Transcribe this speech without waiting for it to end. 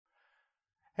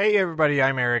Hey everybody,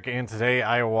 I'm Eric, and today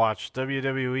I watched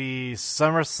WWE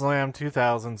SummerSlam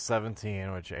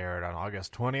 2017, which aired on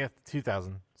August 20th,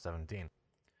 2017.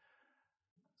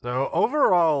 So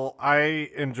overall, I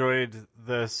enjoyed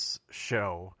this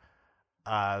show.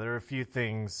 There were a few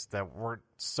things that weren't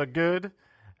so good,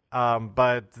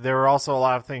 but there were also a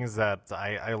lot of things that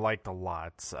I liked a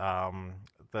lot.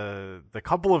 The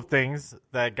couple of things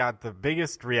that got the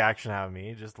biggest reaction out of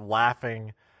me, just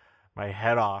laughing my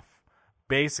head off,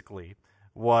 basically,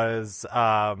 was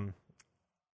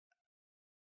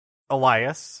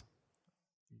Elias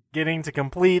getting to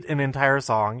complete an entire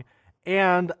song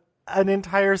and an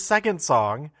entire second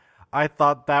song. I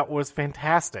thought that was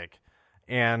fantastic.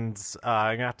 And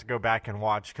I'm gonna have to go back and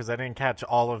watch because I didn't catch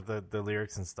all of the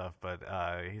lyrics and stuff. But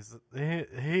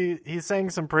he sang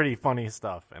some pretty funny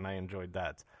stuff, and I enjoyed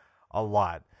that a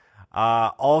lot.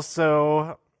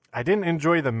 Also, I didn't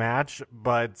enjoy the match,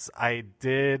 but I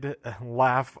did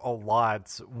laugh a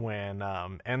lot when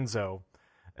Enzo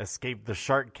escaped the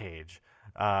shark cage.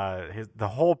 The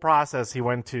whole process he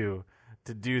went to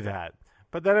do that,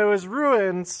 but then it was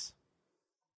ruined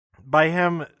by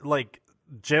him like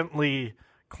gently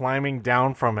climbing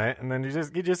down from it, and then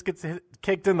he just gets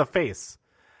kicked in the face.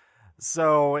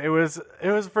 So it was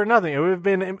for nothing. It would have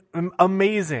been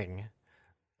amazing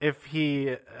if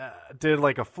he did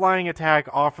like a flying attack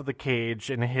off of the cage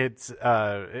and hit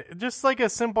just like a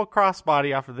simple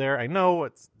crossbody off of there. I know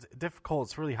it's difficult,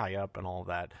 it's really high up and all of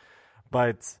that,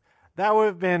 but that would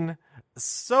have been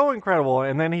so incredible.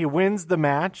 And then he wins the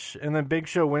match, and then Big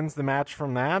Show wins the match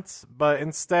from that. But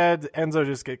instead, Enzo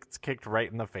just gets kicked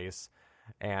right in the face,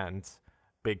 and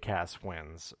Big Cass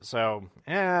wins. So,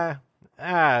 the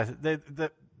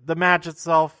match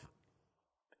itself,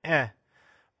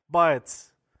 but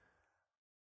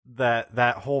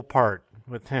that whole part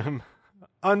with him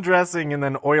undressing and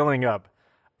then oiling up,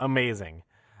 amazing.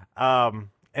 And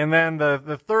then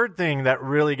the third thing that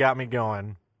really got me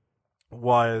going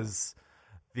was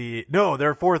there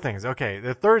are four things. Okay,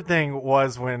 the third thing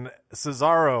was when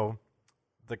Cesaro,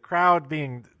 the crowd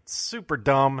being super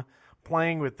dumb,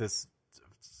 playing with this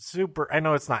super, I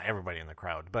know it's not everybody in the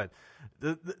crowd, but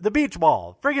the beach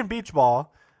ball, friggin' beach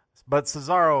ball, but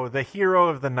Cesaro, the hero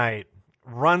of the night,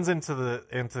 runs into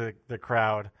the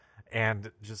crowd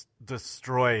and just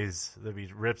destroys the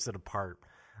beach, rips it apart.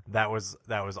 That was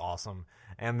awesome.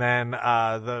 And then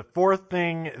the fourth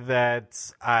thing that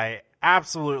I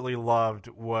absolutely loved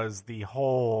was the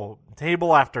whole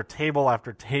table after table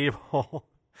after table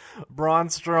Braun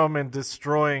Strowman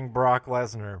destroying Brock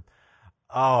Lesnar.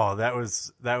 Oh, that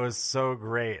was so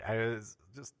great. I was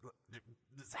just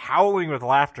howling with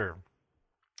laughter.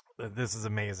 This is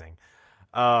amazing.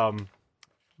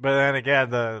 But then again,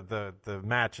 the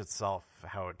match itself,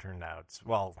 how it turned out.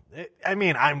 Well, I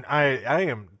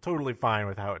am totally fine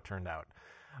with how it turned out.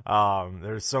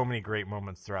 There's so many great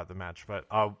moments throughout the match, but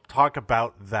I'll talk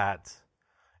about that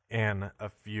in a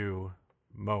few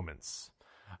moments.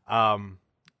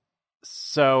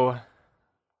 So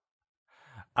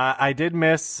I did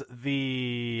miss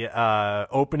the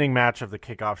opening match of the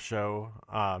kickoff show,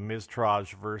 Miz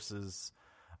Taraj versus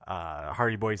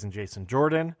Hardy Boys and Jason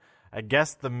Jordan. I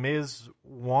guess the Miz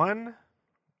won,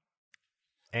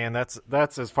 and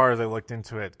that's as far as I looked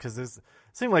into it, because this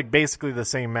seemed like basically the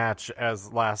same match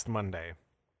as last Monday.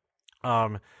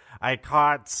 I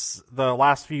caught the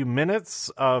last few minutes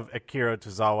of Akira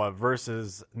Tozawa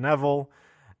versus Neville.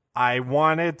 I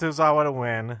wanted Tozawa to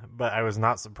win, but I was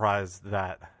not surprised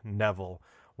that Neville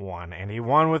won, and he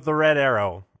won with the red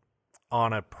arrow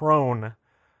on a prone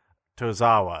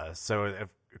Tozawa. So of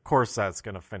course that's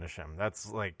going to finish him. That's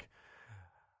like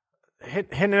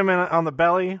hitting him on the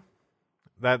belly.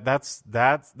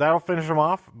 That'll finish him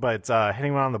off, but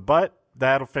hitting him on the butt,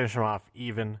 that'll finish him off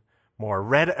even more.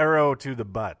 Red arrow to the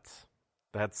butt.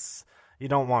 You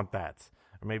don't want that.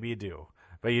 Or maybe you do,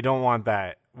 but you don't want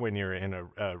that when you're in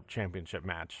a championship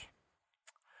match.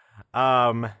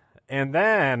 And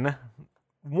then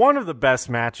one of the best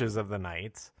matches of the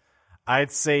night, I'd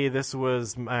say this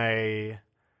was my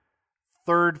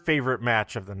third favorite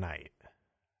match of the night.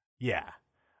 Yeah.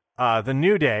 The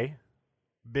New Day,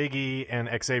 Big E and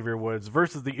Xavier Woods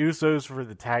versus the Usos for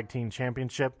the Tag Team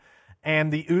Championship,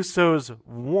 and the Usos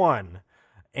won.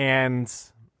 And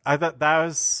I thought that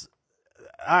was,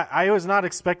 I was not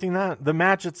expecting that. The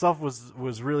match itself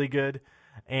was really good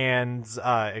and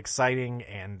exciting,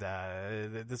 and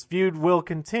this feud will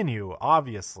continue,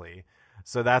 obviously.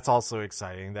 So that's also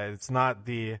exciting. That it's not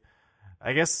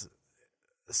I guess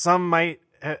some might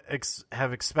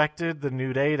have expected the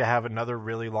New Day to have another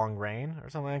really long reign or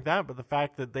something like that, but the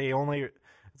fact that it's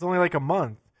only like a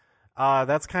month,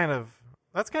 that's kind of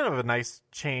that's kind of a nice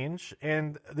change.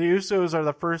 And the Usos are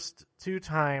the first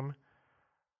 2-time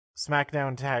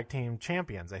SmackDown Tag Team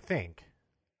Champions, I think.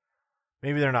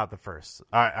 Maybe they're not the first.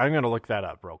 All right, I'm going to look that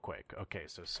up real quick. Okay,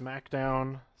 so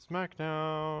SmackDown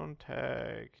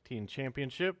Tag Team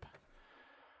Championship.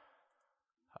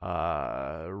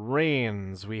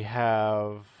 Reigns, we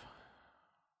have...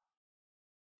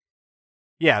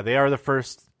 Yeah, they are the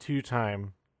first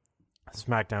 2-time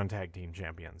SmackDown Tag Team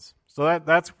Champions. So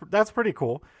that's pretty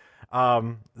cool.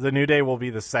 The New Day will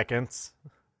be the second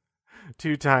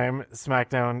 2-time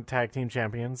SmackDown Tag Team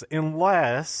Champions,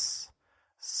 unless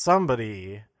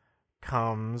somebody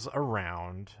comes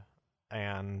around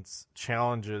and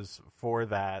challenges for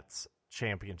that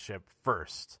championship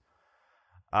first.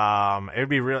 It'd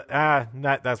be real. That's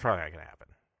probably not gonna happen.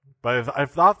 But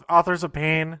if Authors of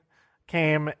Pain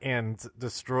came and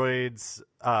destroyed the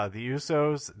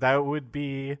Usos, that would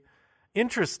be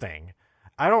interesting.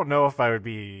 I don't know if I would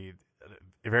be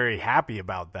very happy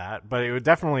about that, but it would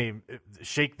definitely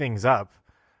shake things up.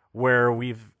 Where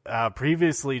we've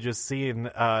previously just seen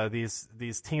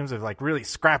these teams of like really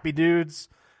scrappy dudes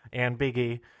and Big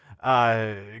E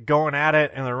going at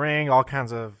it in the ring, all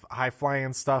kinds of high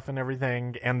flying stuff and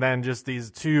everything, and then just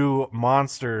these two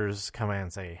monsters come in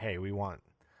and say, "Hey, we want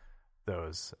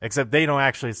those." Except they don't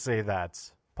actually say that.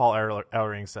 Paul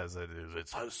Ellering says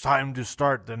it's time to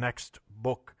start the next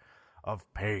book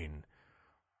of Pain,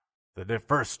 the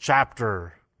first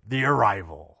chapter, the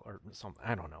arrival, or something.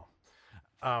 I don't know.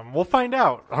 We'll find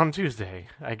out on Tuesday,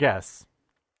 I guess.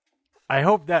 I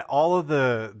hope that all of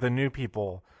the new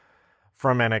people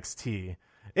from NXT,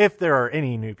 if there are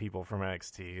any new people from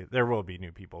NXT, there will be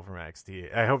new people from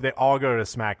NXT. I hope they all go to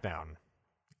SmackDown,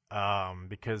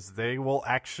 because they will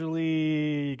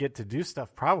actually get to do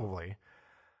stuff, probably.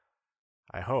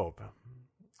 I hope.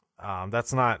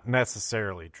 That's not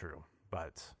necessarily true,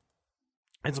 but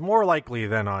it's more likely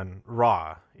than on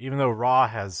Raw, even though Raw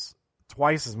has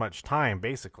twice as much time,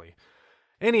 basically.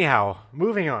 Anyhow,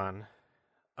 moving on.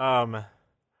 I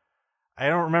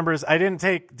don't remember. I didn't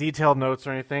take detailed notes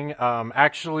or anything.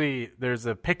 Actually, there's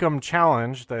a Pick'em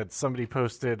challenge that somebody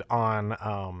posted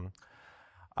on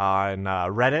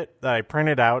Reddit that I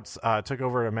printed out. Took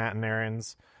over to Matt and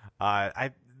Aaron's.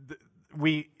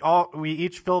 We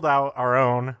each filled out our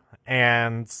own,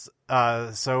 and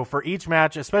so for each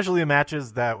match, especially the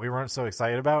matches that we weren't so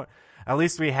excited about, at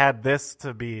least we had this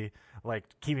to be like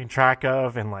keeping track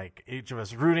of, and like each of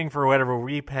us rooting for whatever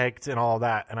we picked and all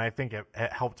that. And I think it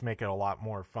helped make it a lot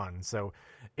more fun. So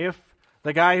if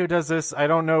the guy who does this, I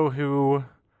don't know who,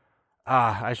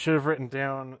 I should have written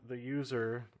down the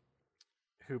user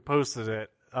who posted it,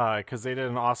 because they did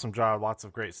an awesome job. Lots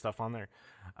of great stuff on there.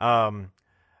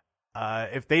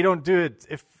 If they don't do it,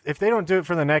 if they don't do it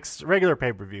for the next regular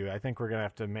pay-per-view, I think we're going to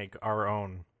have to make our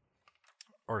own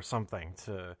or something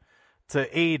to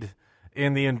aid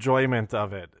in the enjoyment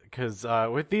of it, because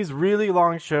with these really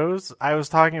long shows, I was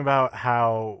talking about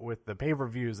how with the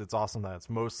pay-per-views, it's awesome that it's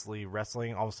mostly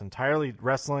wrestling, almost entirely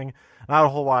wrestling, not a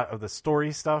whole lot of the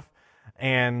story stuff,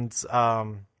 and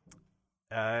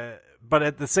but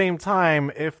at the same time,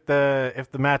 if the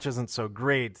match isn't so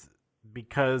great,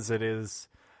 because it is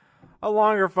a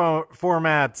longer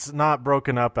format, not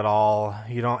broken up at all,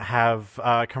 you don't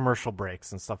have commercial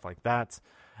breaks and stuff like that.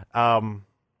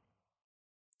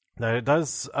 That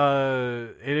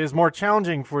it is more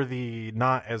challenging for the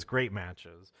not as great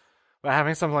matches, but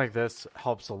having something like this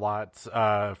helps a lot.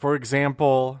 For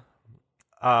example,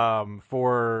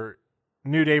 for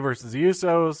New Day versus the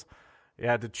Usos, you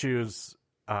had to choose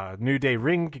New Day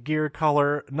ring gear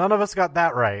color. None of us got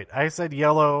that right. I said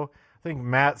yellow. I think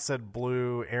Matt said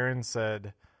blue. Aaron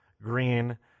said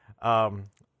green. And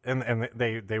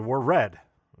they wore red.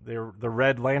 They're the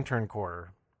Red Lantern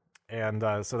Corps, and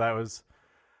so that was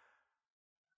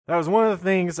one of the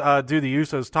things. Do the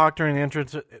Usos talk during the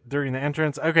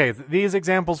entrance? Okay, these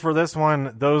examples for this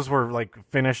one, those were like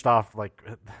finished off like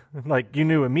you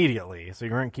knew immediately, so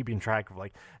you weren't keeping track of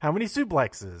like how many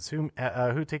suplexes,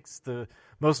 who takes the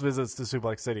most visits to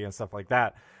Suplex City and stuff like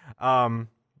that.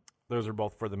 Those are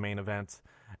both for the main event,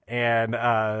 and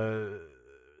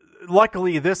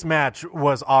luckily this match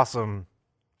was awesome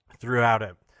throughout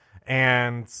it,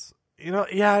 and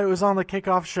it was on the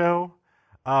kickoff show.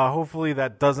 Hopefully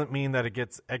that doesn't mean that it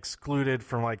gets excluded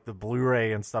from like the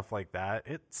Blu-ray and stuff like that.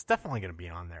 It's definitely going to be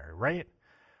on there, right?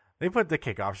 They put the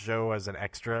kickoff show as an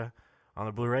extra on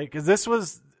the Blu-ray, because this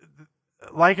was,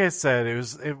 like I said, it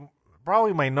was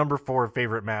probably my number 4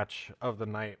 favorite match of the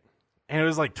night, and it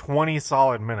was like 20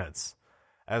 solid minutes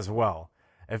as well.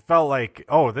 It felt like,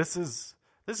 oh, this is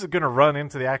going to run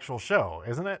into the actual show,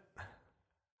 isn't it?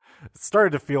 It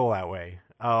started to feel that way.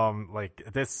 Like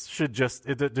this should just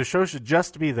the show should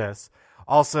just be this.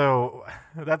 Also,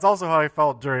 that's also how I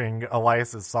felt during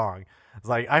Elias's song. It's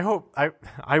like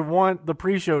I want the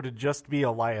pre-show to just be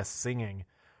Elias singing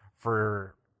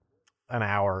for an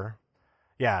hour.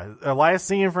 Yeah, Elias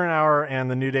singing for an hour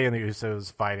and the New Day and the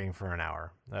Usos fighting for an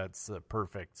hour. That's a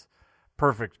perfect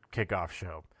kickoff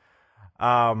show.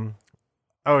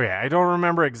 Oh yeah, I don't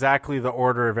remember exactly the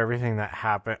order of everything that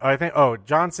happened. I think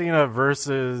John Cena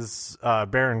versus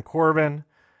Baron Corbin.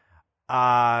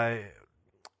 Well,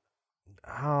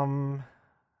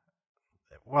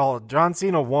 John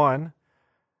Cena won,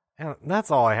 and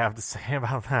that's all I have to say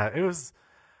about that. It was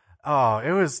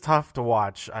tough to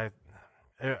watch. I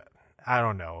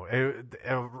don't know.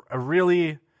 A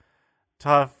really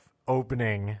tough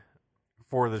opening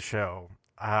for the show.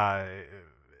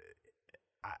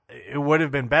 It would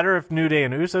have been better if New Day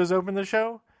and Usos opened the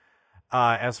show,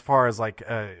 as far as like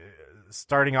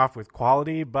starting off with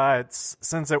quality. But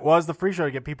since it was the free show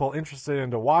to get people interested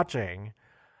into watching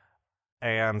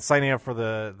and signing up for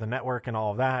the network and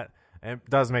all of that, it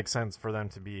does make sense for them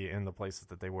to be in the places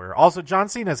that they were. Also, John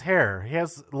Cena's hair. He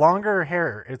has longer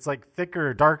hair. It's like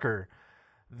thicker, darker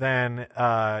than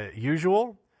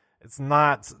usual. It's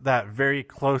not that very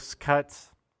close cut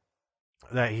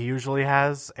that he usually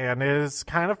has, and it is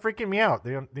kind of freaking me out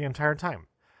the entire time.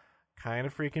 Kind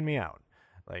of freaking me out.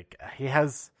 Like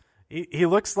he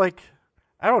looks like,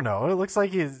 I don't know. It looks like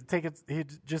he's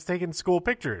just taking school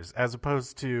pictures as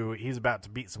opposed to he's about to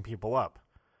beat some people up.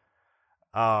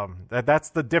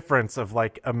 That's the difference of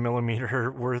like a millimeter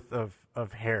worth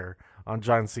of hair on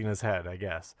John Cena's head, I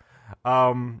guess.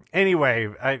 Anyway,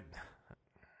 I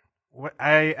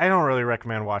don't really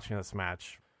recommend watching this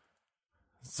match.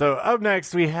 So up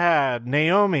next we had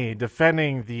Naomi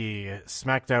defending the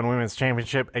SmackDown Women's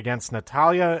Championship against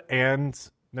Natalya, and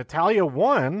Natalya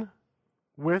won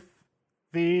with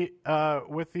the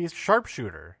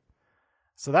sharpshooter.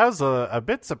 So that was a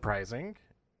bit surprising.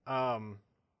 I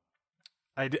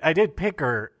did pick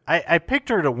her. I picked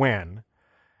her to win,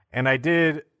 and I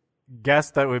did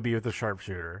guess that would be with the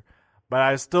sharpshooter. But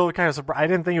I was still kind of surprised. I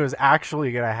didn't think it was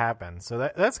actually going to happen. So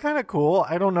that's kind of cool.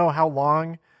 I don't know how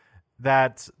long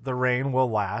that the reign will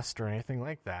last or anything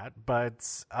like that,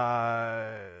 but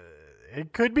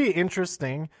it could be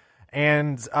interesting.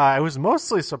 And I was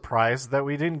mostly surprised that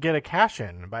we didn't get a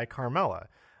cash-in by Carmella.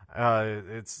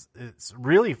 It's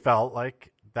really felt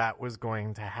like that was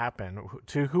going to happen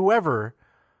to whoever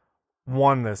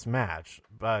won this match.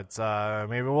 But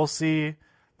maybe we'll see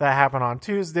that happen on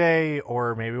Tuesday,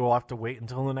 or maybe we'll have to wait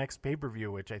until the next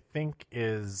pay-per-view, which I think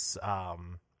is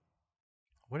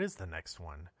what is the next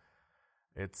one?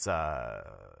 It's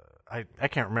I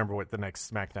can't remember what the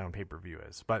next SmackDown pay-per-view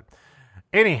is, but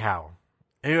anyhow,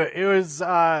 it was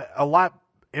a lot.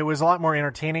 It was a lot more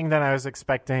entertaining than I was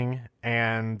expecting,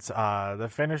 and the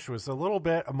finish was a little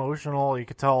bit emotional. You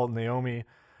could tell Naomi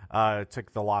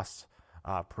took the loss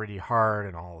pretty hard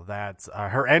and all of that.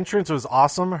 Her entrance was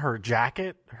awesome. Her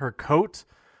jacket, her coat,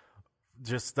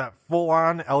 just that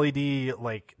full-on LED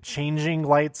like changing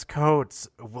lights coat,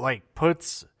 like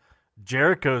puts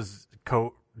Jericho's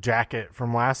coat jacket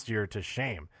from last year to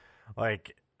shame.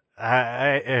 Like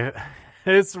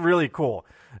it's really cool.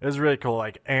 It was really cool.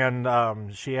 Like,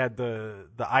 and she had the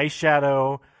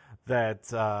eyeshadow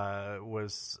that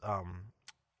was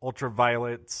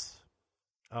ultraviolet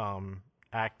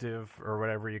active or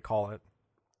whatever you call it.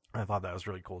 I thought that was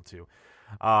really cool too.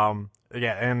 Yeah,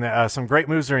 and some great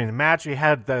moves during the match. We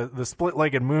had the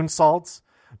split-legged moonsaults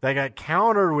that got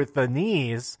countered with the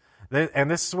knees.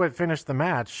 And this is what finished the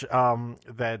match,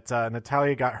 that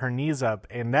Natalya got her knees up,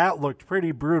 and that looked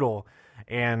pretty brutal.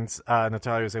 And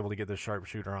Natalya was able to get the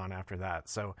sharpshooter on after that.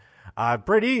 So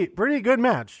pretty good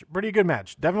match. Pretty good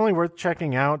match. Definitely worth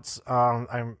checking out.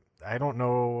 I don't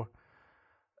know.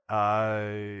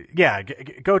 Yeah,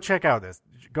 go check out this.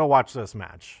 Go watch this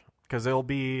match, because it'll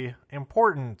be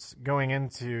important going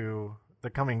into the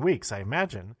coming weeks, I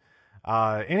imagine.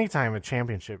 Anytime a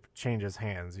championship changes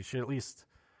hands, you should at least...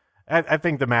 I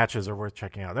think the matches are worth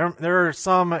checking out. There are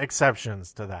some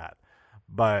exceptions to that,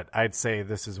 but I'd say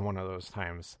this is one of those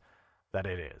times that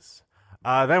it is.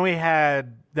 Then we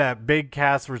had that Big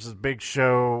Cass versus Big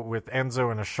Show with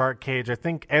Enzo in a shark cage. I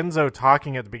think Enzo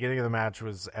talking at the beginning of the match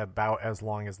was about as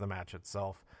long as the match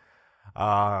itself.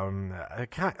 A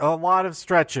lot of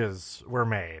stretches were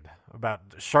made about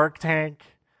Shark Tank,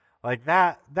 like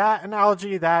that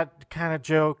analogy, that kind of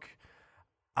joke.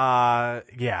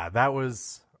 Yeah, that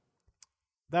was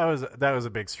a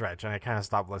big stretch, and I kind of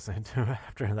stopped listening to it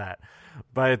after that.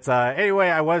 But anyway,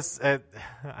 I was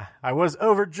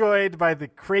overjoyed by the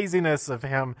craziness of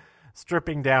him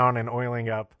stripping down and oiling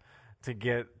up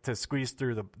to squeeze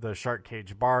through the shark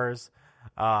cage bars.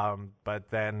 But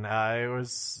then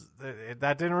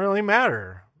that didn't really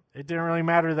matter. It didn't really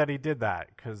matter that he did that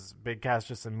because Big Cass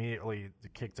just immediately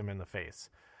kicked him in the face.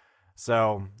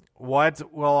 So what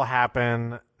will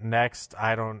happen next?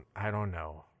 I don't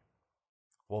know.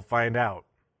 We'll find out,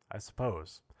 I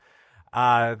suppose.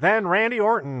 Then Randy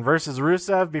Orton versus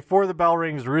Rusev. Before the bell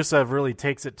rings, Rusev really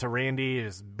takes it to Randy,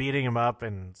 is beating him up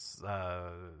and just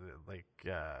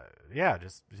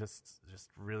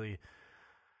really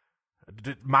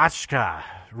Machka,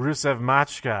 Rusev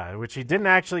Machka, which he didn't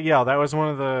actually yell. That was one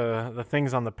of the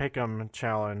things on the Pick'em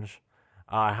challenge.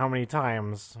 How many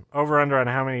times, over under on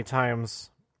how many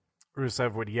times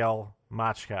Rusev would yell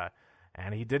Machka.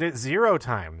 And he did it 0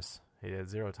 times.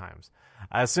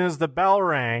 As soon as the bell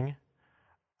rang,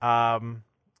 Randy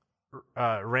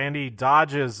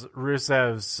dodges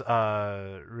Rusev's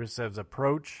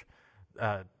approach,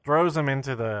 throws him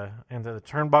into the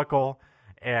turnbuckle,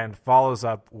 and follows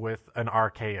up with an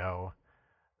RKO.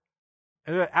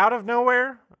 Out of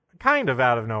nowhere? Kind of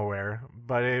out of nowhere.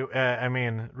 But,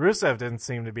 Rusev didn't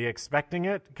seem to be expecting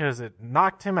it because it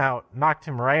knocked him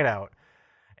right out.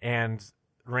 And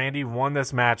Randy won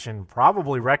this match in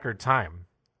probably record time.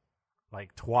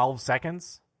 Like 12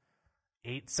 seconds?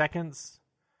 8 seconds?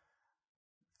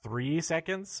 3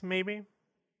 seconds, maybe?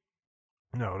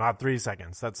 No, not 3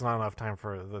 seconds. That's not enough time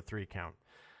for the 3 count.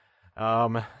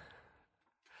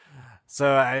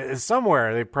 So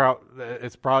somewhere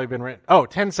it's probably been written.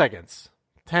 10 seconds.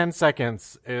 10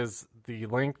 seconds is the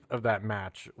length of that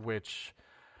match, which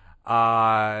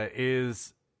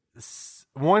is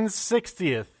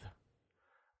 1/60th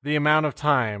the amount of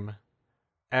time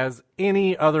as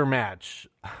any other match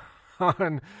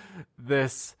on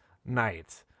this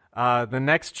night. The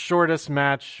next shortest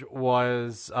match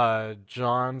was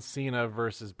John Cena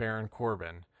versus Baron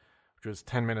Corbin, which was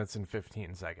 10 minutes and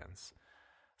 15 seconds.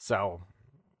 So,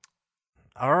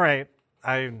 all right.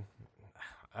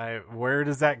 Where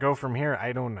does that go from here?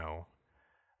 I don't know.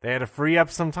 They had to free up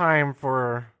some time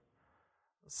for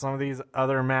some of these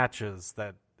other matches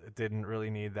that didn't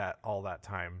really need all that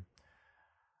time.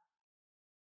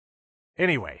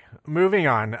 Anyway, moving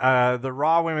on. The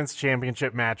Raw Women's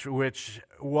Championship match, which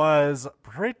was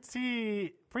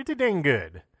pretty dang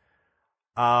good.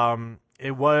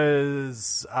 It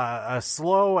was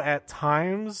slow at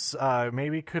times.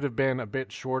 Maybe could have been a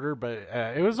bit shorter, but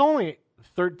it was only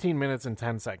 13 minutes and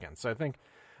 10 seconds. So I think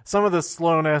some of the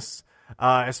slowness,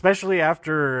 especially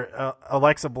after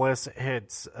Alexa Bliss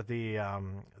hits the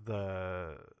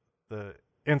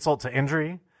insult to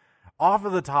injury off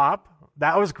of the top,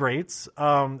 that was great.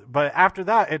 But after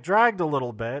that, it dragged a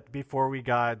little bit before we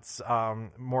got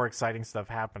more exciting stuff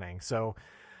happening. So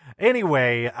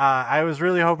anyway, I was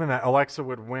really hoping that Alexa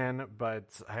would win,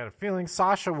 but I had a feeling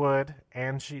Sasha would,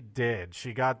 and she did.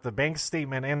 She got the bank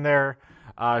statement in there.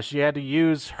 She had to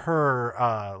use her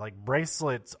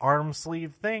bracelet arm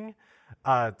sleeve thing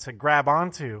to grab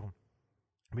onto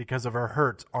because of her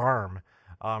hurt arm.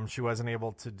 She wasn't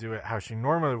able to do it how she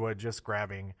normally would, just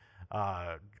grabbing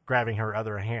her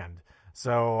other hand.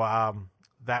 So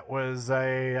that was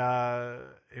a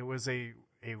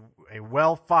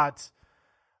well fought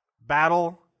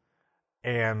battle,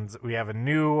 and we have a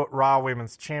new Raw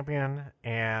Women's Champion,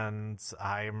 and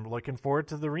I'm looking forward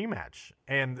to the rematch.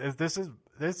 And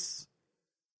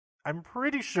I'm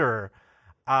pretty sure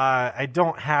I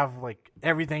don't have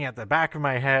everything at the back of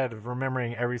my head of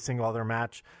remembering every single other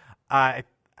match. I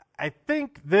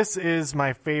think this is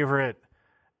my favorite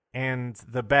and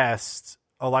the best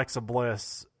Alexa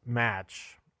Bliss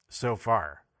match so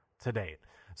far to date.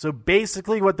 So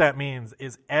basically what that means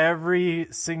is every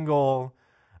single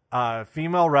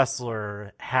female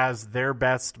wrestler has their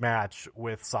best match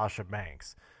with Sasha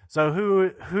Banks. So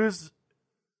who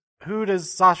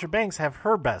does Sasha Banks have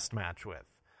her best match with?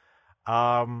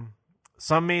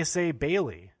 Some may say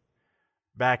Bayley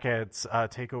back at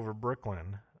TakeOver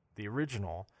Brooklyn, the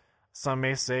original. Some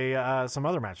may say some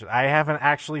other matches. I haven't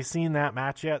actually seen that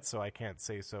match yet, so I can't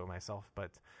say so myself.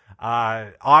 But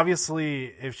obviously,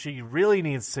 if she's really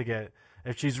going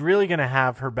to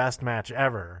have her best match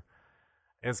ever,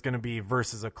 it's going to be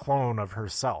versus a clone of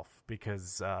herself,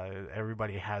 because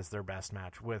everybody has their best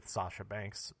match with Sasha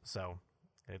Banks. So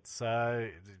it's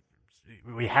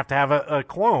we have to have a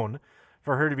clone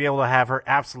for her to be able to have her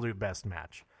absolute best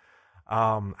match.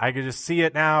 I could just see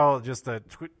it now, just a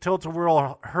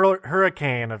tilt-a-whirl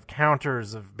hurricane of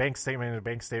counters of bank statement and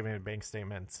bank statement and bank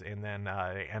statements, and then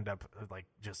they end up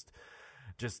just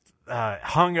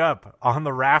hung up on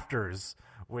the rafters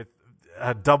with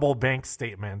double bank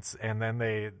statements, and then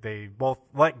they both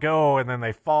let go, and then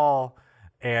they fall,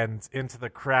 and into the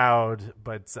crowd,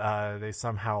 but they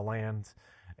somehow land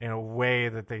in a way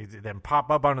that they then pop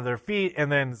up onto their feet,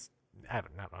 and then I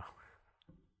don't know.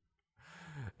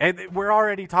 And we're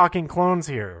already talking clones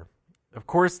here. Of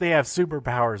course, they have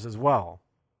superpowers as well.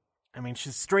 I mean,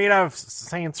 she's straight out of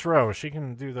Saints Row. She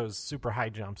can do those super high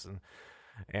jumps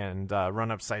and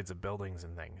run up sides of buildings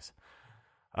and things.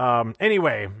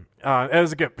 Anyway, it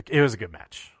was a good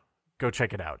match. Go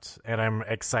check it out. And I'm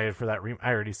excited for that.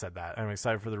 I already said that. I'm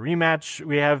excited for the rematch.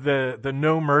 We have the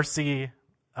No Mercy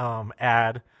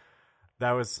ad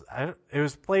that it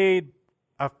was played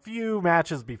a few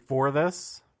matches before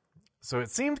this. So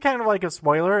it seemed kind of like a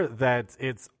spoiler that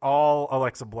it's all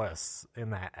Alexa Bliss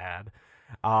in that ad.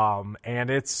 And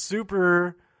it's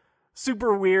super,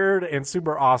 super weird and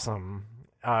super awesome.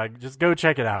 Just go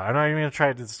check it out. I'm not even going to try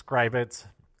to describe it.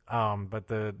 But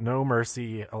the No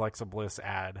Mercy Alexa Bliss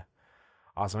ad,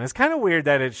 awesome. It's kind of weird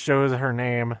that it shows her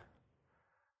name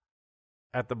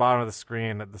at the bottom of the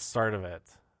screen at the start of it.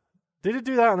 Did it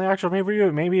do that on the actual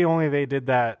video? Maybe only they did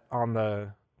that on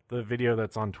the video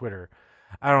that's on Twitter.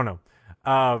 I don't know.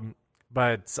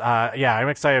 But I'm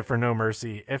excited for No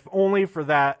Mercy, if only for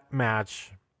that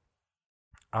match.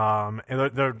 And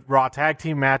the Raw Tag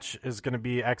Team match is going to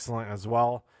be excellent as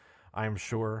well, I'm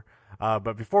sure.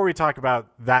 But before we talk about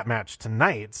that match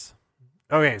tonight,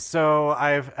 okay, so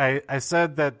I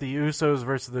said that the Usos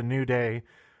versus the New Day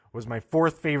was my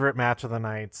fourth favorite match of the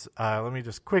night. Let me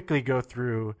just quickly go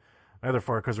through my other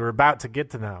four because we're about to get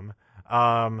to them.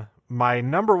 My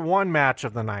number one match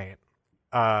of the night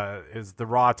is the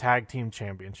Raw Tag Team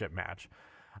Championship match.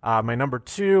 My number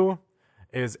two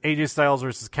is AJ Styles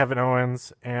versus Kevin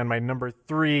Owens, and my number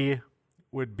three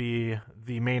would be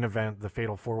the main event, the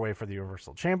Fatal 4-Way for the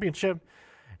Universal Championship.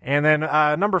 And then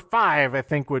number five, I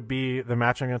think, would be the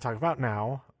match I'm going to talk about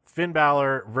now, Finn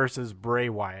Balor versus Bray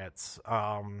Wyatt.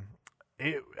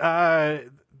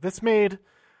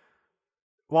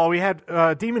 We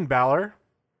had Demon Balor,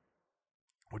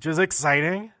 which is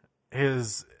exciting.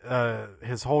 His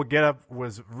whole getup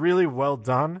was really well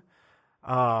done.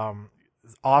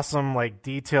 Awesome,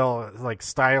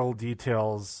 style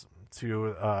details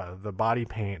to the body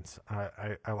paint.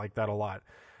 I like that a lot,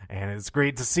 and it's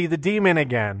great to see the Demon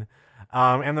again.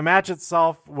 And the match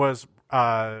itself was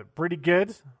pretty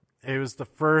good. It was the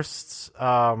first,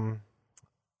 the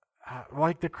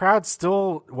crowd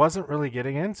still wasn't really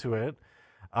getting into it.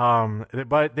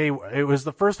 But it was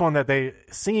the first one that they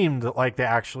seemed like they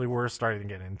actually were starting to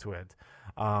get into it.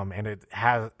 And it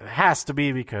has to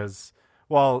be because,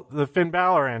 the Finn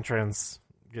Balor entrance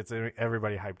gets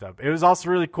everybody hyped up. It was also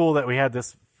really cool that we had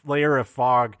this layer of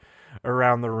fog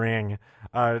around the ring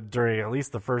during at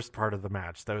least the first part of the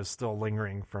match that was still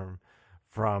lingering from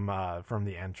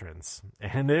the entrance,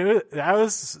 and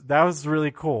that was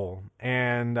really cool.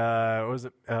 And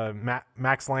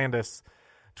Max Landis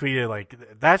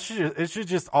tweeted it should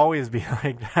just always be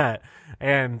like that.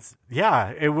 And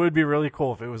yeah, it would be really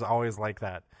cool if it was always like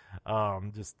that.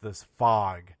 Just this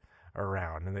fog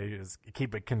around, and they just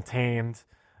keep it contained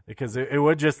because it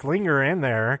would just linger in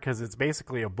there because it's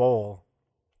basically a bowl.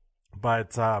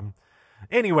 But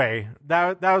anyway,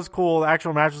 that was cool. The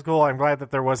actual match was cool. I'm glad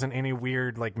that there wasn't any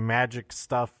weird magic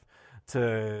stuff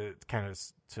to kind of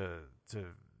to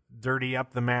dirty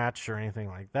up the match or anything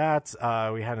like that.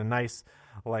 We had a nice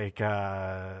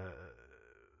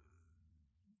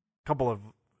couple of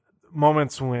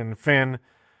moments when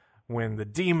the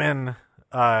Demon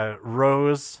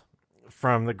rose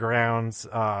from the grounds,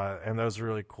 and those were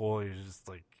really cool. He was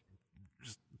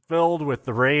just filled with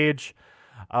the rage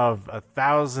of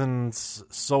 1,000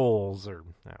 souls or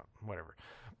whatever.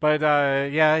 But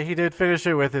he did finish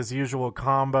it with his usual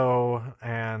combo,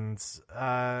 and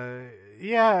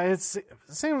it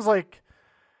seems like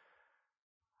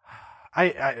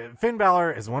Finn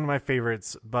Balor is one of my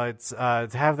favorites, but to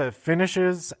have the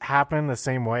finishes happen the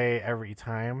same way every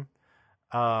time,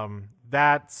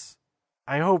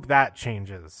 I hope that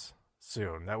changes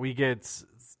soon. That we get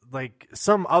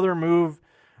some other move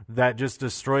that just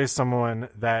destroys someone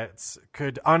that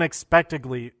could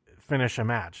unexpectedly finish a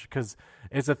match, because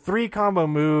it's a 3-combo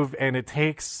move and it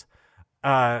takes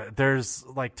there's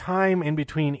time in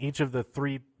between each of the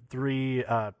three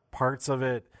parts of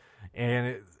it,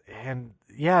 and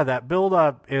that build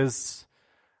up is,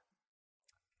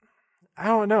 I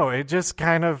don't know, it just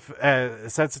kind of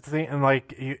sets it to the, and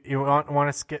you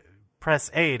want to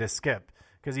press A to skip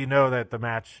because you know that the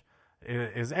match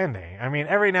is ending. I mean,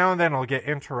 every now and then it'll get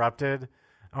interrupted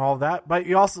and all that, but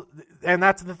you also, and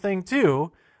that's the thing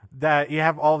too, that you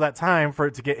have all that time for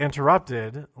it to get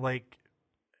interrupted.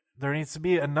 There needs to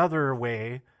be another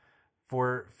way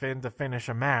for Finn to finish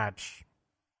a match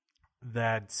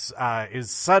that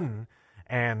is sudden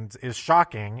and is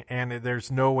shocking, and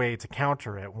there's no way to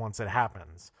counter it once it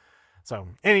happens. So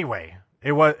anyway,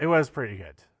 it was pretty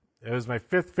good. It was my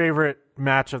 5th favorite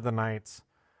match of the night.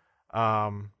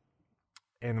 And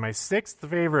my 6th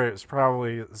favorite is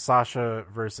probably Sasha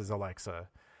versus Alexa.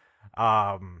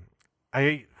 I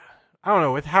don't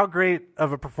know, with how great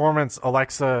of a performance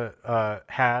Alexa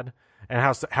had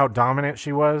and how dominant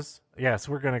she was. Yes,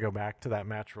 we're gonna go back to that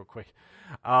match real quick.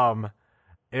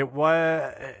 It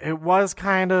was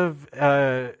kind of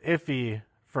iffy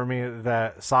for me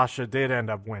that Sasha did end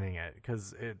up winning it,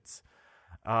 because it's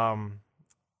I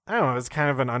don't know, it's kind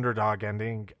of an underdog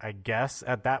ending, I guess,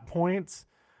 at that point,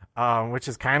 which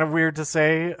is kind of weird to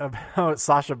say about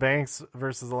Sasha Banks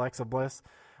versus Alexa Bliss.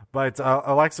 But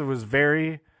Alexa was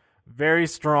very, very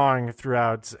strong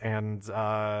throughout and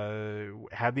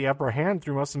had the upper hand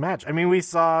through most of the match. I mean, we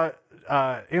saw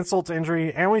insult to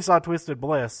injury, and we saw Twisted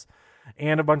Bliss,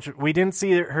 and we didn't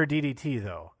see her DDT,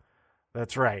 though.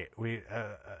 That's right.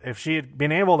 If she had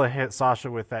been able to hit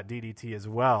Sasha with that DDT as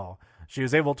well, she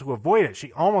was able to avoid it.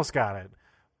 She almost got it,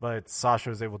 but Sasha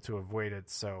was able to avoid it.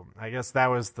 So I guess that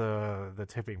was the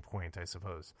tipping point, I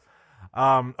suppose.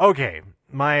 Okay,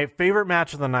 my favorite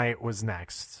match of the night was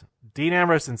next. Dean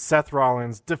Ambrose and Seth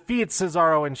Rollins defeat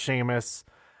Cesaro and Sheamus.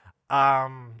 I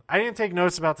didn't take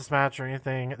notes about this match or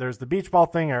anything. There's the beach ball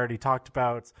thing I already talked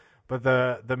about, but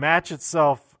the match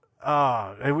itself,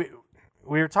 we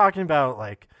were talking about,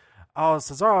 like,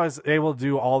 Cesaro is able to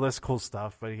do all this cool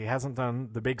stuff, but he hasn't done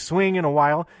the big swing in a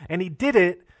while, and he did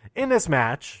it in this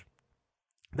match.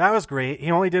 That was great.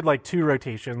 He only did like 2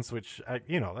 rotations, which,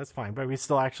 that's fine, but we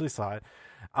still actually saw it.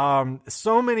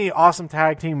 So many awesome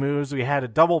tag team moves. We had a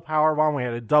double powerbomb. We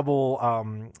had a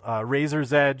double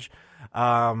Razor's Edge.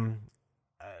 Lots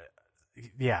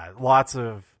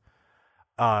of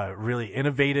really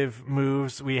innovative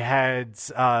moves. We had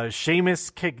Sheamus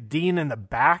kick Dean in the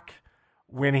back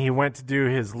when he went to do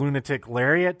his lunatic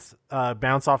lariat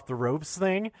bounce off the ropes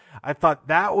thing. I thought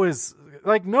that was,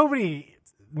 like, nobody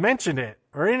mentioned it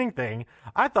or anything.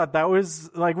 I thought that was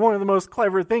like one of the most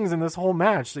clever things in this whole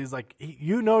match. He's like,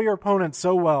 you know your opponent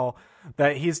so well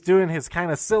that he's doing his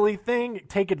kind of silly thing.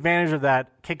 Take advantage of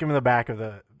that. Kick him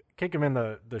in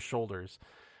the shoulders,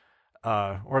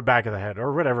 or back of the head,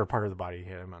 or whatever part of the body you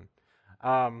hit him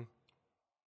on.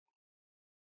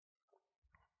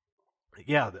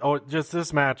 Just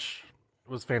this match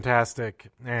was fantastic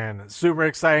and super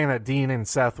exciting that Dean and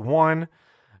Seth won,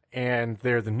 and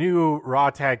they're the new Raw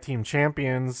Tag Team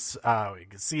Champions. You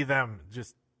can see them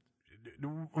just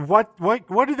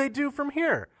what do they do from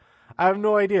here? I have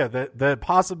no idea. The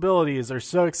possibilities are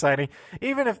so exciting.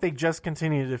 Even if they just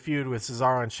continue to feud with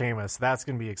Cesaro and Sheamus, that's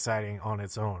going to be exciting on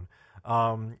its own.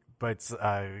 But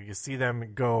you see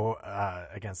them go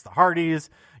against the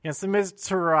Hardys, against the Miz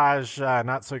Taraj.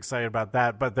 Not so excited about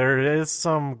that, but there is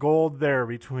some gold there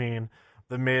between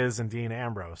the Miz and Dean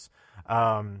Ambrose.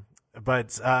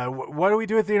 But what do we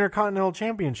do with the Intercontinental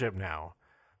Championship now?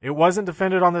 It wasn't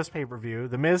defended on this pay-per-view.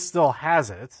 The Miz still has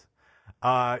it.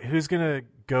 Who's going to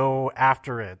go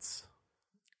after it?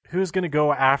 Who's going to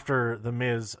go after the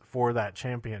Miz for that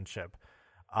championship?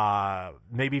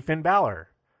 Maybe Finn Balor.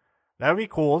 That would be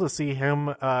cool to see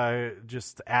him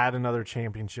just add another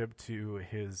championship to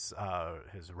his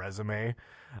resume.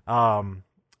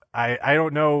 I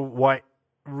don't know what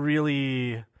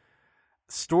really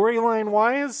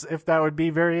storyline-wise if that would be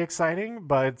very exciting,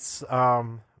 but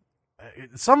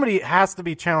somebody has to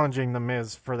be challenging the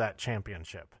Miz for that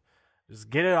championship. Just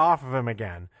get it off of him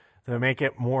again to make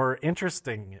it more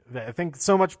interesting. I think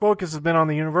so much focus has been on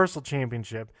the Universal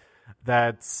Championship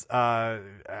that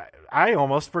I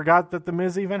almost forgot that the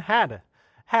Miz even had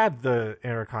the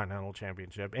Intercontinental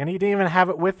Championship, and he didn't even have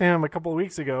it with him a couple of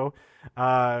weeks ago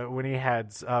when he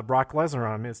had Brock Lesnar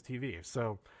on Miz TV.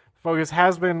 So focus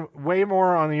has been way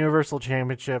more on the Universal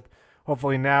Championship.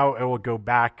 Hopefully now it will go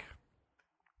back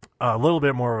a little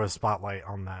bit more of a spotlight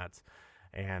on that,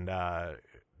 and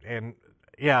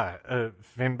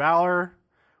Finn Balor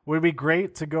would be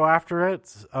great to go after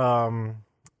it.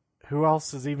 Who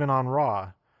else is even on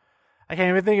Raw? I can't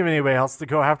even think of anybody else to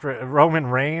go after it. Roman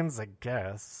Reigns, I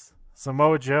guess.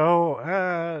 Samoa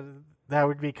Joe, that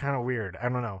would be kind of weird. I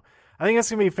don't know. I think it's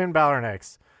going to be Finn Balor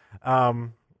next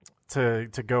to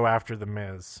go after The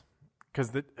Miz.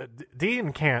 Because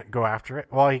Dean can't go after it.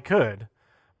 Well, he could.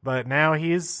 But now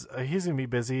he's going to be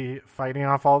busy fighting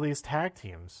off all these tag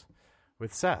teams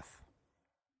with Seth.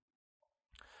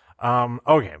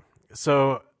 Okay,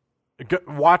 so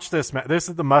watch this match. This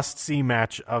is the must-see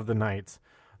match of the night,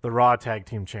 the Raw Tag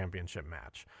Team Championship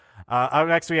match. Up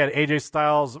next, we had AJ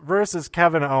Styles versus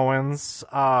Kevin Owens.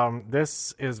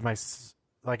 This is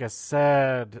like I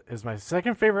said, is my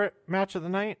second favorite match of the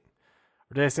night.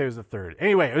 Or did I say it was the third?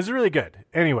 Anyway, it was really good.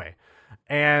 Anyway,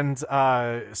 and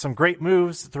some great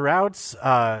moves throughout.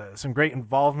 Some great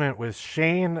involvement with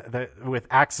Shane, with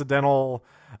accidental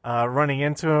running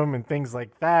into him and things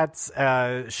like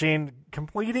that. Shane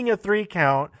completing a 3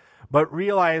 count, but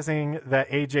realizing that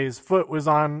AJ's foot was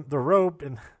on the rope,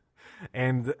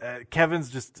 and Kevin's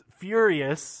just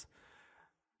furious.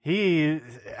 He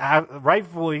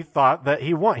rightfully thought that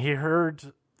he won. He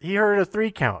heard a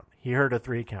 3 count.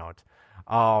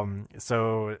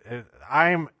 So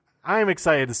I'm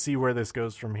excited to see where this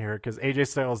goes from here, because AJ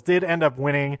Styles did end up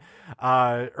winning.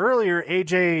 Earlier,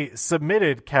 AJ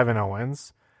submitted Kevin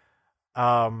Owens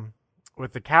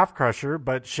with the calf crusher,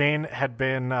 but Shane had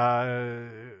been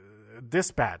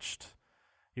dispatched.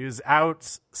 He was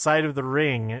outside of the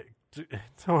ring,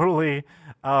 totally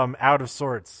out of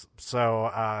sorts.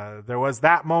 So there was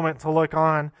that moment to look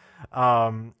on,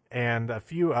 and a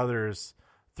few others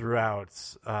throughout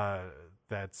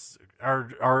that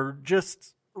are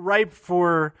just ripe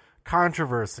for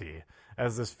controversy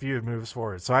as this feud moves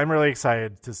forward. So I'm really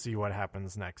excited to see what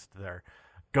happens next there.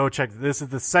 Go check. This is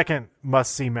the second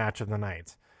must-see match of the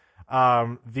night.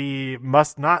 The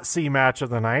must-not-see match of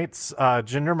the night,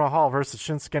 Jinder Mahal versus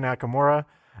Shinsuke Nakamura.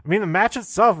 I mean, the match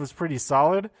itself was pretty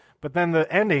solid, but then the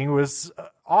ending was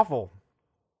awful.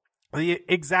 The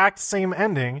exact same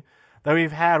ending that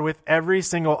we've had with every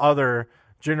single other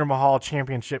Jinder Mahal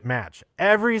championship match.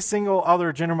 Every single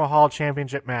other Jinder Mahal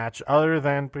championship match, other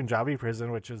than Punjabi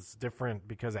Prison, which is different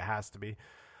because it has to be,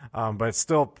 but it's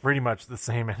still pretty much the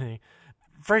same ending.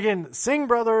 Friggin' Singh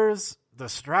brothers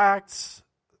distracts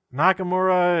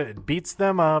Nakamura, beats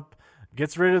them up,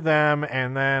 gets rid of them,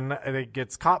 and then it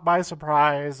gets caught by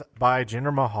surprise by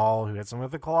Jinder Mahal, who hits him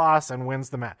with the Colossus and wins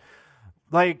the match.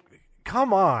 Like,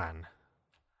 come on.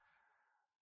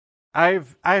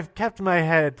 I've kept my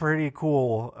head pretty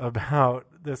cool about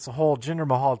this whole Jinder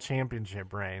Mahal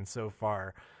championship reign so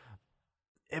far.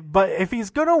 But if he's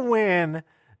going to win,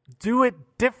 do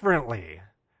it differently.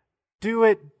 Do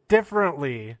it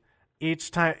differently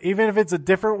each time. Even if it's a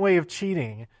different way of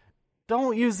cheating,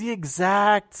 don't use the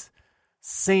exact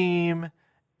same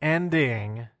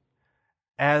ending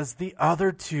as the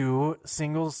other 2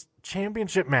 singles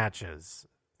championship matches.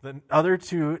 The other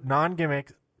 2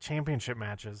 non-gimmick championship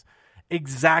matches.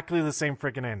 Exactly the same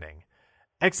freaking ending.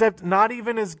 Except not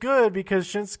even as good, because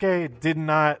Shinsuke did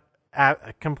not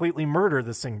completely murder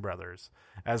the Singh brothers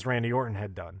as Randy Orton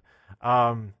had done.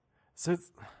 So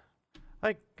it's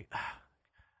like,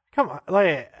 come on.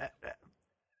 Like,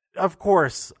 of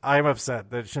course, I'm upset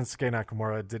that Shinsuke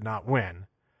Nakamura did not win.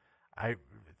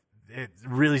 It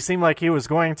really seemed like he was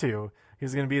going to. He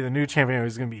was going to be the new champion. He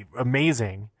was going to be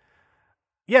amazing.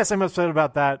 Yes, I'm upset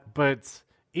about that, but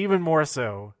even more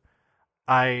so,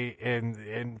 I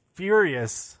am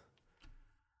furious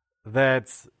that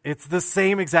it's the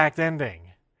same exact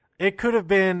ending. It could have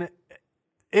been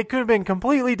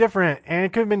completely different, and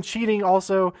it could have been cheating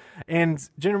also, and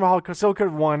Jinder Mahal still could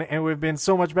have won, and it would have been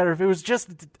so much better if it was just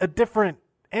a different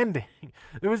ending.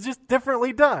 It was just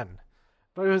differently done,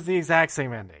 but it was the exact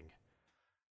same ending.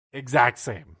 Exact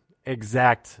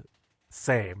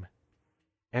same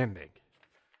ending.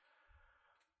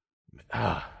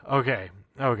 Okay.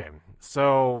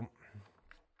 So,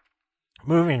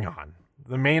 moving on.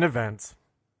 The main event.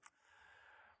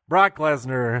 Brock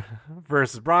Lesnar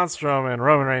versus Braun Strowman,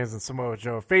 Roman Reigns, and Samoa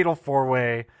Joe. Fatal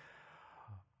 4-way.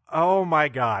 Oh my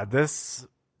God. This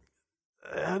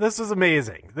was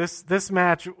amazing. This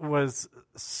match was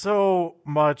so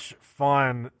much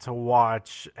fun to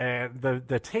watch. And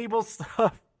the table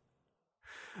stuff.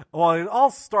 Well, it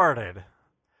all started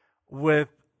with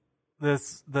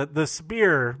the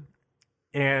spear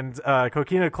and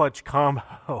Coquina Clutch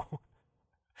combo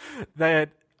that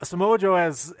Samoa Joe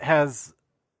has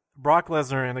Brock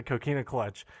Lesnar in the Coquina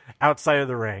Clutch outside of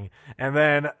the ring, and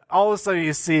then all of a sudden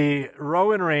you see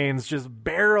Roman Reigns just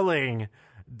barreling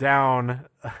down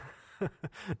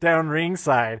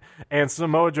ringside, and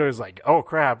Samoa Joe is like, oh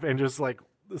crap, and just like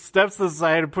steps to the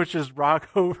side and pushes Brock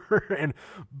over, and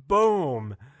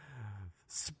boom,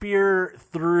 spear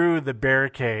through the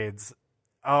barricades.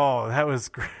 Oh, that was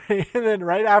great. And then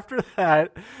right after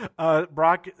that,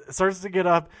 Brock starts to get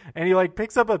up, and he like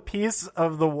picks up a piece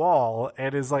of the wall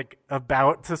and is like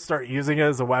about to start using it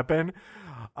as a weapon.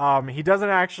 He doesn't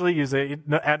actually use it.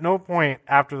 At no point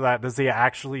after that does he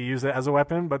actually use it as a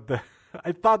weapon, but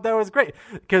I thought that was great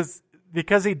because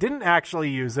he didn't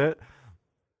actually use it.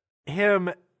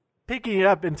 Him picking it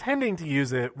up, intending to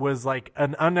use it, was like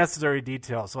an unnecessary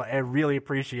detail. So I really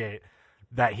appreciate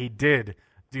that he did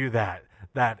do that.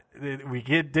 That we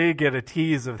did get a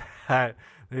tease of that.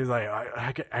 He's like,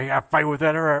 I got to fight with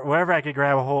that or whatever I could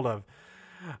grab a hold of.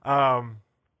 That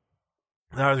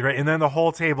was great. And then the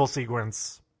whole table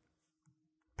sequence,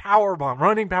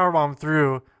 running powerbomb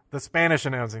through the Spanish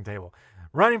announcing table,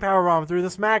 running powerbomb through the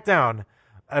SmackDown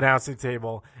announcing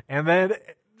table, and then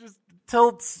just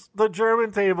tilts the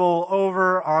German table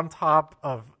over on top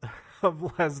of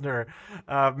Lesnar.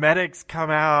 Medics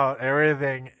come out,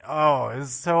 everything. Oh,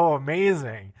 it's so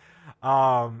amazing.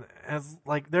 As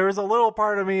like there was a little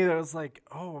part of me that was like,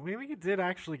 oh, maybe he did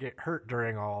actually get hurt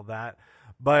during all of that.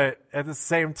 But at the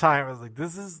same time, I was like,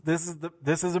 this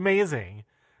is amazing.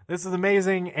 This is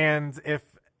amazing. And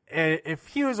if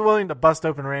he was willing to bust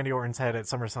open Randy Orton's head at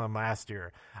SummerSlam last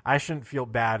year, I shouldn't feel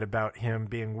bad about him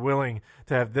being willing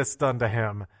to have this done to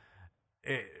him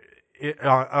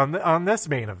on this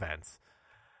main event.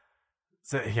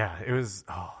 So yeah, it was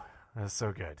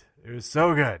so good. It was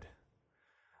so good.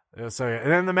 And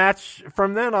then the match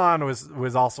from then on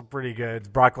was also pretty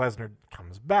good. Brock Lesnar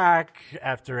comes back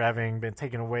after having been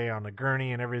taken away on a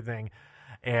gurney and everything.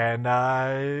 And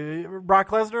Brock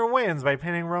Lesnar wins by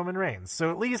pinning Roman Reigns. So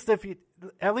at least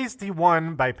he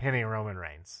won by pinning Roman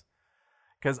Reigns.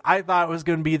 Because I thought it was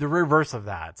going to be the reverse of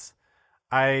that.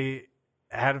 I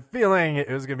had a feeling it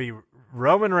was going to be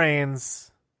Roman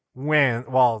Reigns win.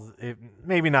 Well,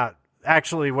 maybe not.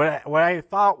 Actually, what I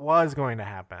thought was going to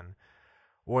happen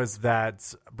was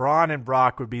that Braun and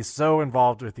Brock would be so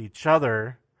involved with each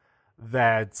other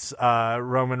that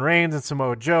Roman Reigns and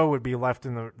Samoa Joe would be left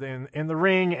in the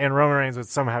ring, and Roman Reigns would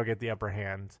somehow get the upper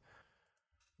hand.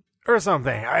 Or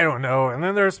something. I don't know. And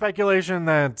then there's speculation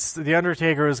that The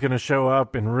Undertaker is going to show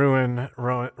up and ruin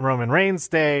Roman Reigns'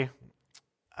 day.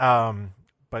 But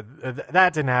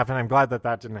that didn't happen. I'm glad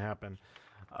that didn't happen.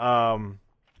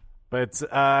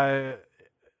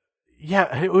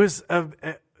 Yeah, it was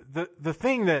the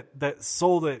thing that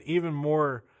sold it even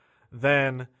more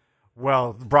than,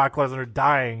 well, Brock Lesnar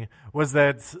dying was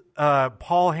that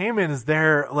Paul Heyman is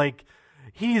there. Like,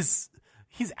 he's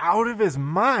out of his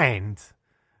mind.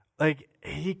 Like,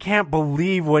 he can't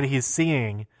believe what he's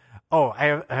seeing. Oh,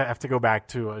 I have to go back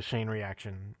to a Shane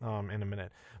reaction in a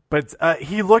minute. But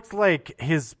he looked like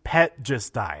his pet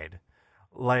just died.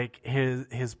 Like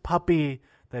his puppy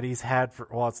that he's had for,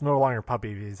 well, it's no longer a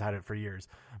puppy, he's had it for years.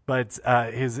 But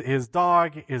his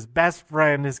dog, his best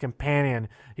friend, his companion,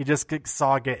 he just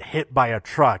saw get hit by a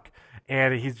truck,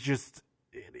 and he's just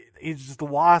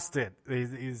lost it.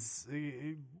 He's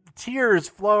tears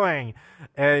flowing.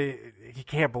 He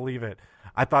can't believe it.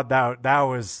 I thought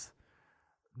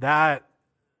that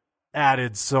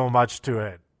added so much to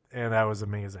it, and that was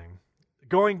amazing.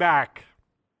 Going back,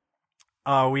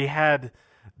 we had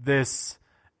this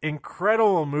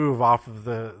incredible move off of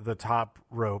the top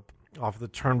rope, off the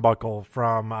turnbuckle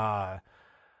from I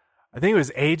think it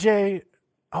was AJ.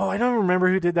 Oh, I don't remember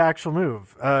who did the actual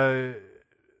move.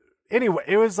 Anyway,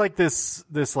 it was like this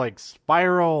like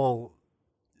spiral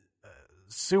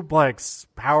suplex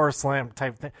power slam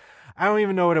type thing. I don't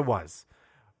even know what it was.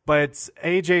 But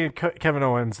AJ and Kevin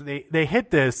Owens, they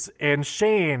hit this, and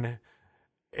Shane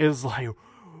is like,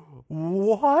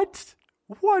 what?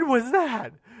 What was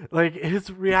that? Like,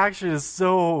 his reaction is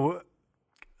so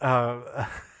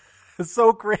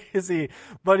so crazy,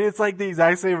 but it's like the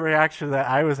exact same reaction that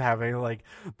I was having. Like,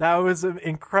 that was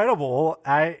incredible.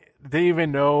 I didn't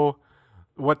even know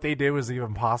what they did was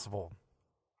even possible.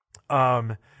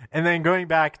 And then going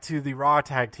back to the Raw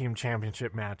Tag Team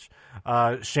Championship match,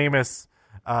 Sheamus,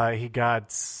 he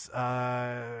got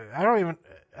I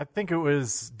think it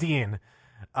was Dean.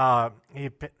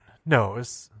 It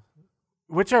was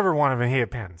whichever one of them he had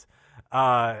pinned.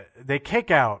 They kick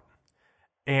out,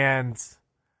 and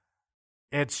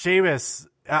it's Sheamus.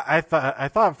 I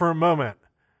thought for a moment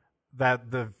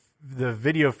that the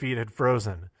video feed had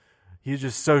frozen. He's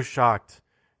just so shocked.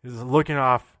 He's looking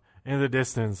off in the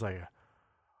distance like,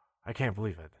 I can't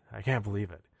believe it. I can't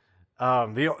believe it.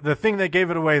 The thing that gave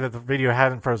it away that the video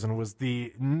hadn't frozen was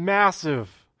the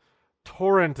massive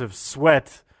torrent of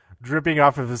sweat dripping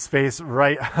off of his face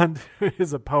right onto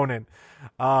his opponent.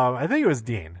 I think it was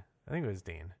Dean.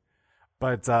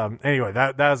 But anyway,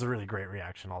 that was a really great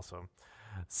reaction also.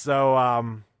 So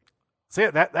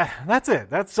yeah, that's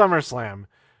it. That's SummerSlam.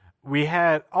 We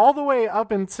had all the way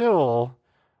up until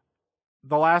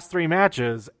the last three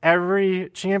matches,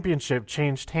 every championship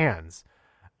changed hands.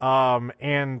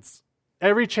 And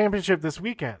every championship this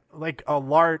weekend, like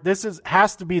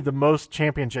has to be the most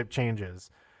championship changes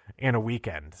in a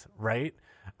weekend, right?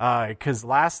 Because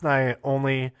last night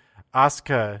only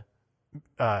Asuka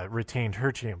retained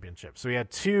her championship. So we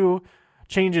had 2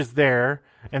 changes there,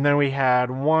 and then we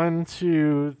had 1,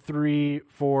 2, 3,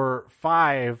 4,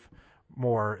 5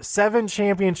 more, 7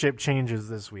 championship changes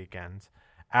this weekend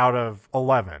out of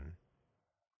 11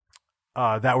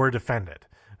 that were defended.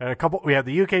 And a couple, we had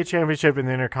the UK Championship and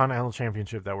the Intercontinental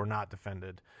Championship that were not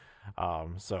defended.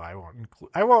 So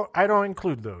I don't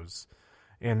include those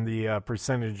in the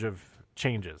percentage of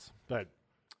changes, but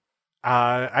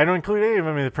I don't include any of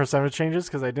them in the percentage changes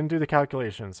because I didn't do the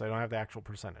calculations, so I don't have the actual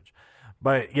percentage.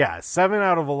 But yeah, 7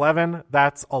 out of 11,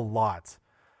 that's a lot.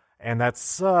 And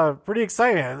that's pretty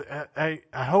exciting. I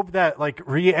hope that like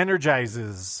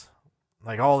re-energizes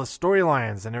like all the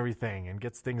storylines and everything and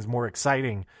gets things more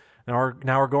exciting. Now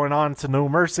we're going on to No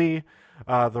Mercy,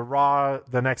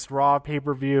 the next Raw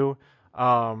pay-per-view.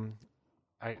 I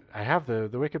have the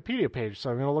Wikipedia page,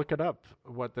 so I'm going to look it up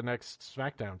what the next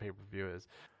SmackDown pay-per-view is.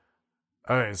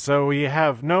 Okay, so we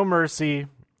have No Mercy,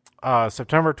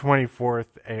 September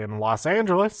 24th in Los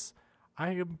Angeles.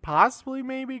 I could possibly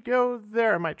maybe go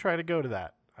there. I might try to go to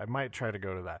that.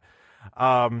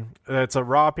 It's a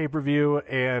Raw pay-per-view,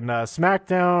 and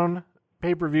SmackDown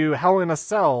pay-per-view Hell in a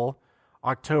Cell,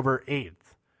 October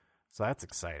 8th. So that's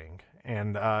exciting.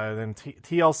 And then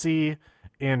TLC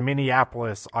in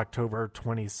Minneapolis, October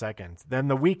 22nd. Then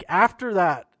the week after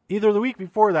that, either the week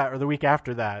before that or the week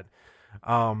after that,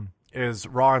 is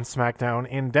Raw and SmackDown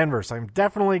in Denver. So I'm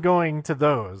definitely going to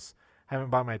those. Haven't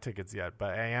bought my tickets yet,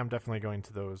 but I am definitely going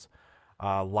to those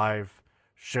live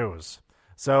shows.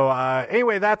 So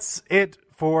anyway, that's it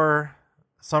for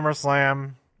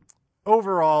SummerSlam.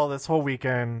 Overall, this whole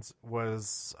weekend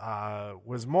was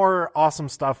more awesome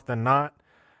stuff than not,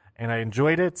 and I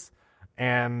enjoyed it.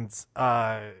 And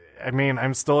I mean,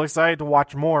 I'm still excited to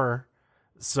watch more.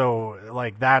 So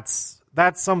like that's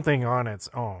something on its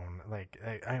own. Like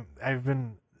I've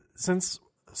been, since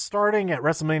starting at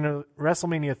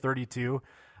WrestleMania 32,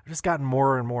 I've just gotten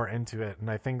more and more into it, and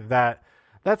I think that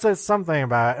says something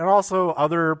about it. And also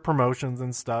other promotions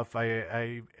and stuff.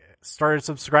 I started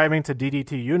subscribing to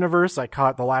DDT Universe. I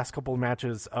caught the last couple of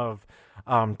matches of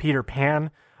Peter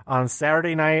Pan on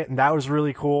Saturday night, and that was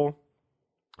really cool.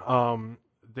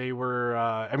 They were,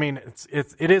 I mean,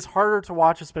 it is harder to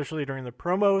watch, especially during the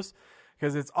promos,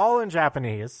 because it's all in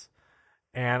Japanese,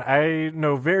 and I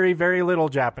know very, very little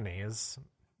Japanese.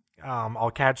 I'll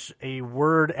catch a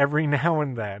word every now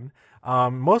and then,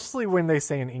 mostly when they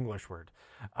say an English word.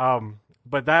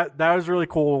 But that was really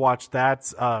cool to watch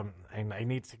that. And I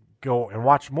need to go and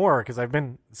watch more because I've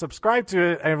been subscribed to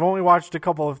it. I've only watched a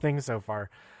couple of things so far.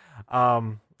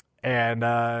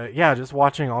 Yeah, just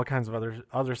watching all kinds of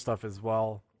other stuff as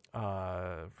well,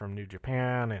 from New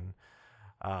Japan and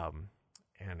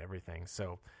everything.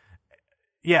 So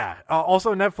yeah.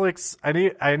 Also Netflix. I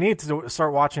need to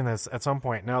start watching this at some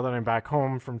point now that I'm back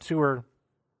home from tour.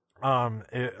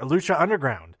 Lucha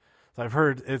Underground. So I've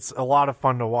heard it's a lot of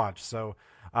fun to watch. So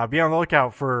be on the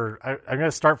lookout for. I'm going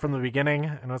to start from the beginning.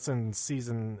 I know it's in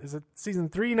season. Is it season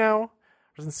 3 now? Or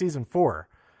is it in season 4?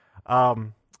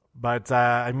 But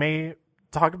I may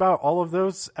talk about all of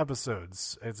those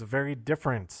episodes. It's a very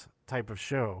different type of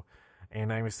show,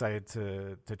 and I'm excited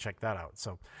to check that out.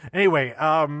 So anyway,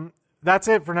 that's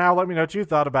it for now. Let me know what you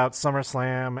thought about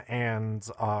SummerSlam and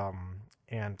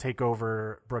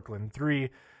TakeOver Brooklyn 3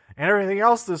 and everything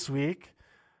else this week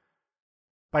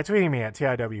by tweeting me at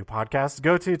TIW Podcast.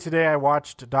 Go to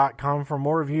todayiwatched.com for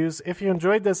more reviews. If you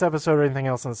enjoyed this episode or anything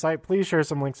else on the site, please share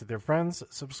some links with your friends.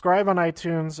 Subscribe on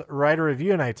iTunes, write a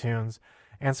review on iTunes,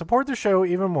 and support the show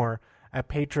even more at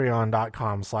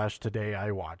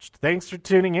patreon.com/todayiwatched. Thanks for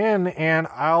tuning in, and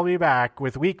I'll be back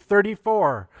with week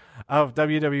 34 of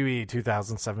WWE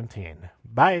 2017.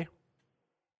 Bye.